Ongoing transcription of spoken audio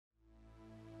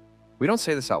We don't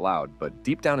say this out loud, but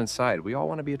deep down inside, we all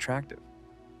want to be attractive.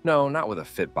 No, not with a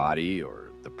fit body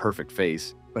or the perfect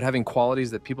face, but having qualities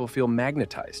that people feel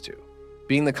magnetized to.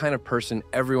 Being the kind of person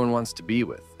everyone wants to be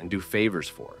with and do favors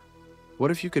for. What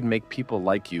if you could make people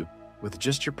like you with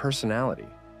just your personality?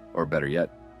 Or better yet,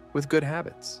 with good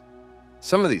habits?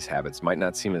 Some of these habits might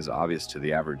not seem as obvious to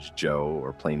the average Joe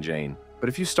or plain Jane, but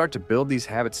if you start to build these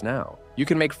habits now, you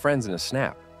can make friends in a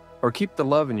snap, or keep the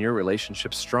love in your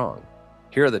relationship strong.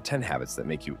 Here are the 10 habits that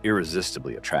make you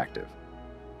irresistibly attractive.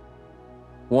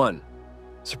 1.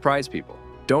 Surprise people.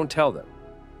 Don't tell them.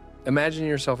 Imagine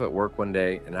yourself at work one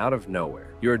day and out of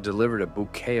nowhere, you are delivered a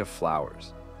bouquet of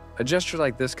flowers. A gesture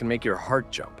like this can make your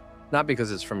heart jump, not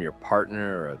because it's from your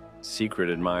partner or a secret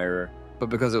admirer, but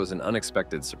because it was an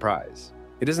unexpected surprise.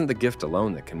 It isn't the gift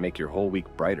alone that can make your whole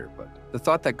week brighter, but the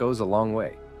thought that goes a long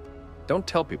way. Don't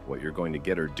tell people what you're going to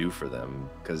get or do for them,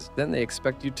 because then they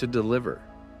expect you to deliver.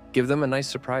 Give them a nice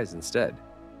surprise instead.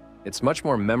 It's much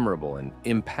more memorable and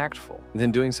impactful than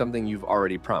doing something you've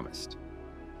already promised.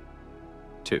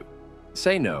 2.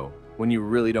 Say no when you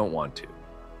really don't want to.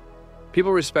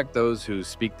 People respect those who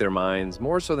speak their minds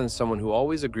more so than someone who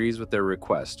always agrees with their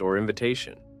request or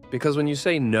invitation. Because when you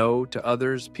say no to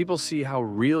others, people see how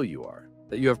real you are,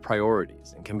 that you have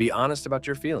priorities, and can be honest about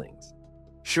your feelings.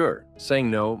 Sure, saying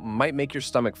no might make your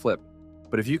stomach flip,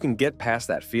 but if you can get past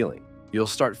that feeling, you'll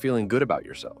start feeling good about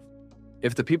yourself.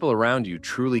 If the people around you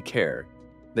truly care,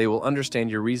 they will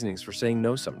understand your reasonings for saying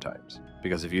no sometimes.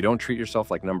 Because if you don't treat yourself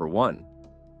like number 1,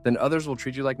 then others will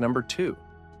treat you like number 2.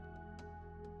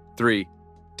 3.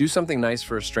 Do something nice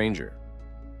for a stranger.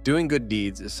 Doing good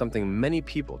deeds is something many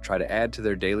people try to add to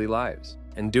their daily lives,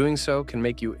 and doing so can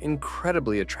make you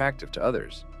incredibly attractive to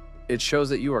others. It shows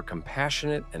that you are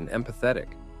compassionate and empathetic.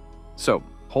 So,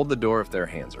 hold the door if their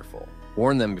hands are full.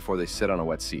 Warn them before they sit on a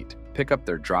wet seat. Pick up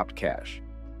their dropped cash.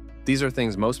 These are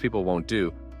things most people won't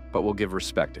do, but will give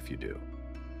respect if you do.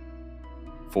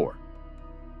 4.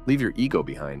 Leave your ego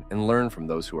behind and learn from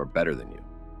those who are better than you.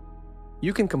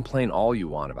 You can complain all you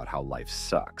want about how life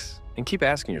sucks, and keep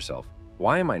asking yourself,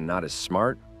 why am I not as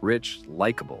smart, rich,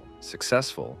 likable,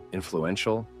 successful,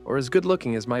 influential, or as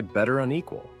good-looking as my better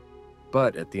unequal?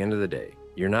 But at the end of the day,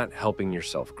 you're not helping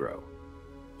yourself grow.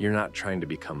 You're not trying to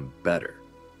become better.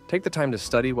 Take the time to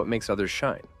study what makes others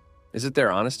shine. Is it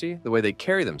their honesty, the way they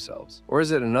carry themselves, or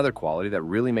is it another quality that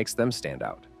really makes them stand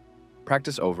out?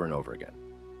 Practice over and over again.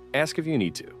 Ask if you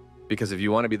need to, because if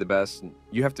you want to be the best,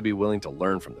 you have to be willing to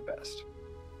learn from the best.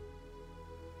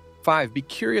 5. Be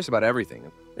curious about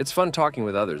everything. It's fun talking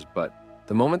with others, but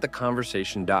the moment the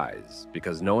conversation dies,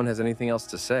 because no one has anything else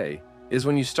to say, is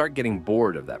when you start getting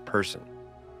bored of that person.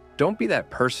 Don't be that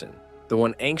person, the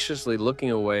one anxiously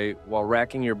looking away while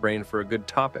racking your brain for a good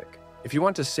topic. If you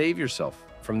want to save yourself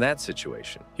from that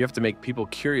situation, you have to make people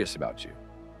curious about you.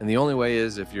 And the only way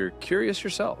is if you're curious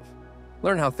yourself.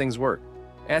 Learn how things work.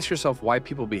 Ask yourself why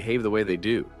people behave the way they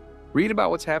do. Read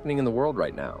about what's happening in the world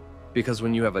right now. Because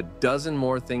when you have a dozen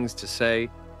more things to say,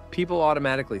 people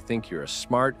automatically think you're a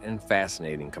smart and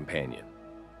fascinating companion.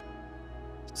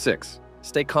 6.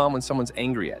 Stay calm when someone's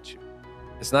angry at you.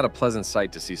 It's not a pleasant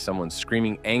sight to see someone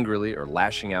screaming angrily or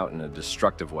lashing out in a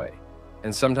destructive way.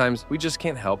 And sometimes we just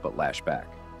can't help but lash back,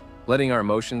 letting our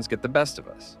emotions get the best of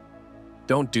us.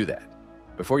 Don't do that.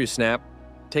 Before you snap,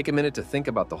 take a minute to think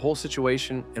about the whole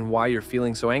situation and why you're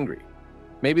feeling so angry.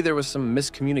 Maybe there was some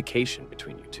miscommunication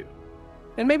between you two.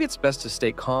 And maybe it's best to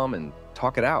stay calm and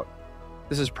talk it out.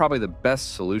 This is probably the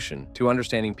best solution to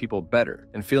understanding people better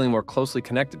and feeling more closely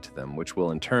connected to them, which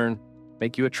will in turn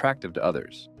make you attractive to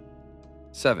others.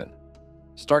 7.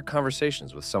 Start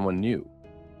conversations with someone new.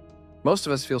 Most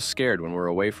of us feel scared when we're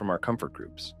away from our comfort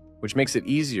groups, which makes it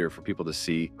easier for people to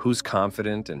see who's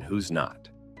confident and who's not.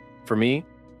 For me,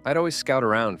 I'd always scout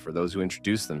around for those who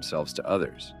introduce themselves to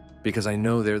others, because I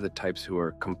know they're the types who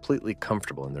are completely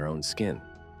comfortable in their own skin.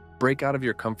 Break out of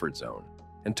your comfort zone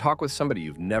and talk with somebody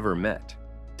you've never met.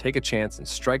 Take a chance and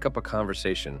strike up a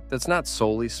conversation that's not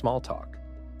solely small talk.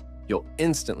 You'll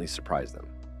instantly surprise them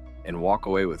and walk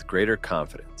away with greater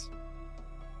confidence.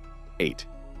 8.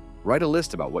 Write a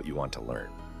list about what you want to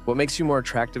learn. What makes you more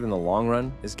attractive in the long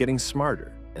run is getting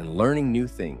smarter and learning new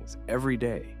things every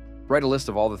day. Write a list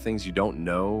of all the things you don't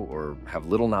know or have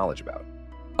little knowledge about.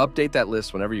 Update that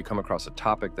list whenever you come across a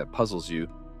topic that puzzles you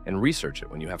and research it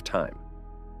when you have time.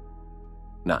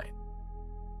 9.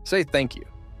 Say thank you.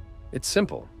 It's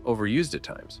simple, overused at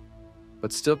times,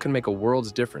 but still can make a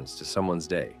world's difference to someone's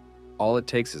day. All it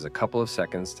takes is a couple of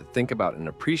seconds to think about and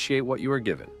appreciate what you are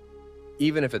given,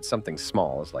 even if it's something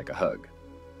small as like a hug.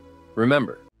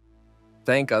 Remember,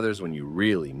 thank others when you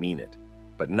really mean it,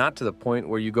 but not to the point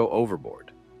where you go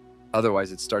overboard.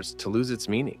 Otherwise, it starts to lose its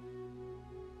meaning.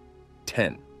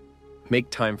 10. Make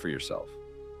time for yourself.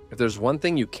 If there's one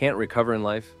thing you can't recover in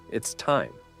life, it's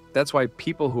time. That's why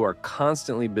people who are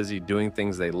constantly busy doing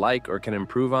things they like or can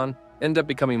improve on end up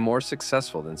becoming more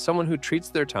successful than someone who treats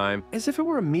their time as if it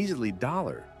were a measly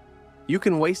dollar. You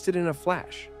can waste it in a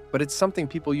flash, but it's something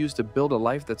people use to build a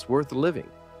life that's worth living.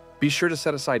 Be sure to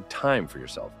set aside time for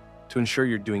yourself to ensure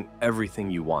you're doing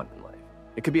everything you want in life.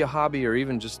 It could be a hobby or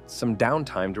even just some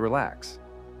downtime to relax.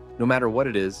 No matter what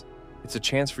it is, it's a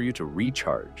chance for you to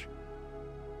recharge.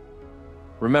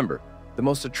 Remember, the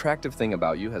most attractive thing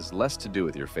about you has less to do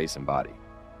with your face and body,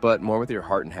 but more with your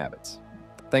heart and habits.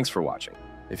 Thanks for watching.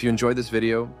 If you enjoyed this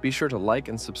video, be sure to like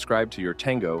and subscribe to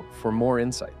YourTango for more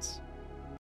insights.